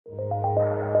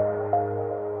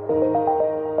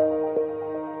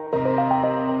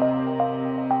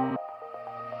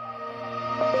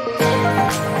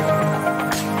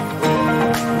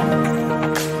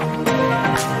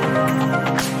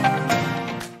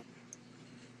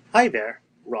Hi there,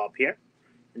 Rob here,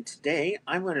 and today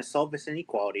I'm going to solve this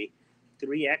inequality.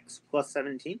 3x plus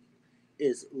 17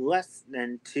 is less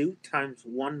than 2 times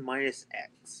 1 minus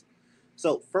x.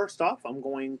 So first off, I'm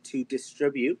going to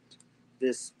distribute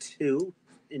this 2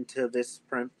 into this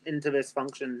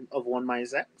function of 1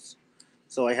 minus x.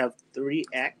 So I have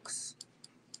 3x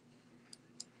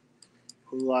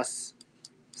plus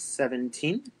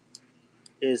 17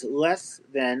 is less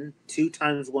than 2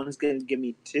 times 1 is going to give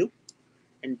me 2.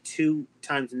 And 2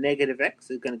 times negative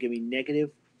x is going to give me negative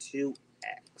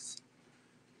 2x.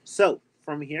 So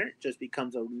from here, it just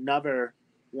becomes another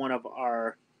one of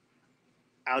our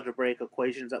algebraic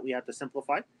equations that we have to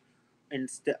simplify.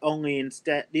 The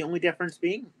only difference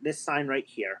being this sign right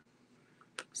here.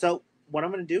 So what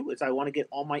I'm going to do is I want to get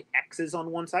all my x's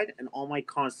on one side and all my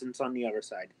constants on the other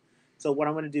side. So what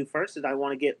I'm going to do first is I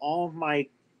want to get all of my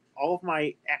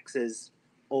x's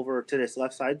over to this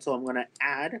left side. So I'm going to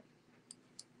add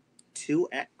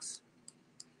 2x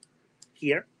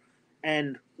here.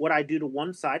 And what I do to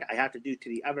one side, I have to do to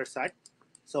the other side.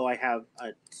 So I have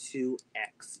a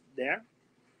 2x there.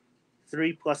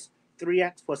 3x plus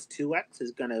 2x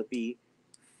is going to be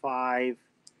 5x.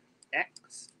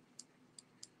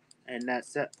 And that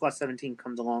plus 17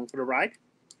 comes along for the ride.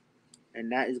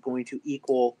 And that is going to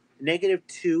equal negative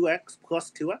 2x plus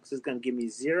 2x is going to give me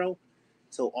 0.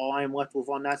 So all I am left with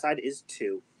on that side is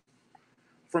 2.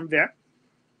 From there,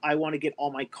 I want to get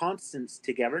all my constants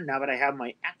together now that I have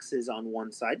my x's on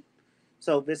one side.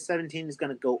 So this 17 is going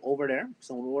to go over there.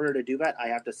 So in order to do that, I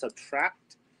have to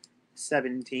subtract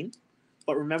 17.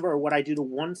 But remember, what I do to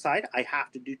one side, I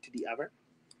have to do to the other.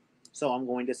 So I'm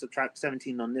going to subtract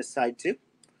 17 on this side too.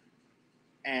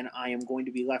 And I am going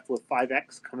to be left with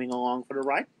 5x coming along for the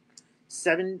ride.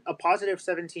 A positive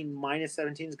 17 minus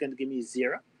 17 is going to give me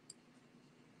 0.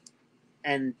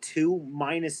 And 2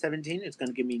 minus 17 is going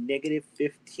to give me negative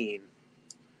 15.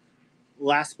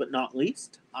 Last but not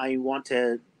least, I want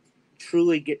to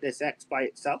truly get this x by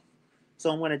itself. So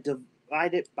I'm going to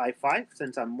divide it by 5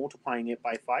 since I'm multiplying it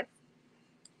by 5.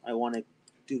 I want to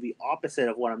do the opposite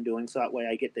of what I'm doing so that way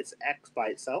I get this x by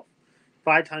itself.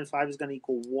 5 times 5 is going to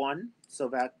equal 1, so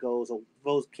that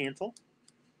those cancel.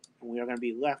 And we are going to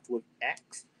be left with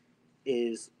x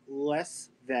is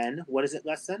less than, what is it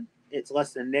less than? It's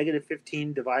less than negative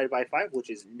 15 divided by 5, which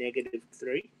is negative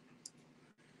 3.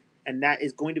 And that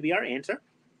is going to be our answer.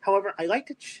 However, I like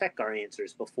to check our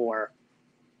answers before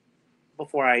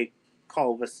I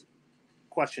call this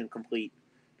question complete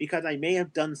because I may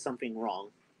have done something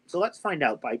wrong. So let's find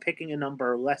out by picking a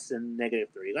number less than negative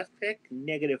 3. Let's pick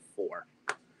negative 4.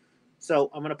 So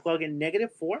I'm going to plug in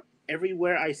negative 4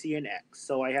 everywhere I see an x.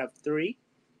 So I have 3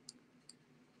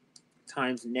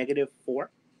 times negative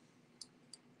 4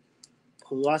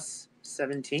 plus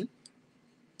 17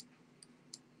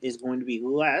 is going to be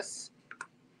less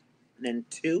than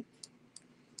 2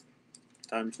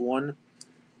 times 1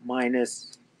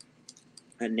 minus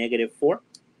a negative 4.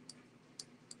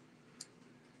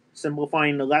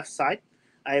 Simplifying the left side,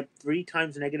 I have 3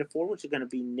 times negative 4, which is going to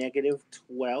be negative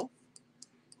 12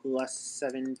 plus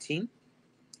 17.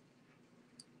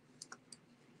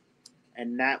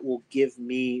 And that will give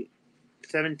me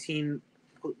 17,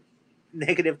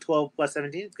 negative 12 plus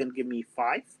 17 is going to give me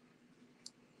 5.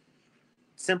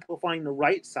 Simplifying the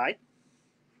right side,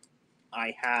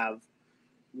 I have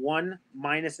 1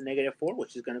 minus a negative 4,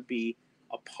 which is going to be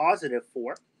a positive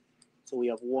 4. So we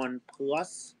have 1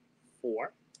 plus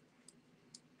 4.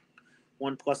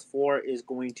 1 plus 4 is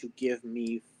going to give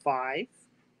me 5.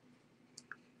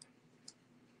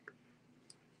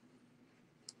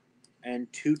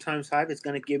 And 2 times 5 is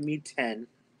going to give me 10.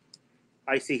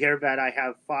 I see here that I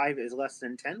have 5 is less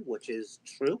than 10, which is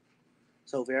true.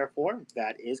 So therefore,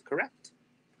 that is correct.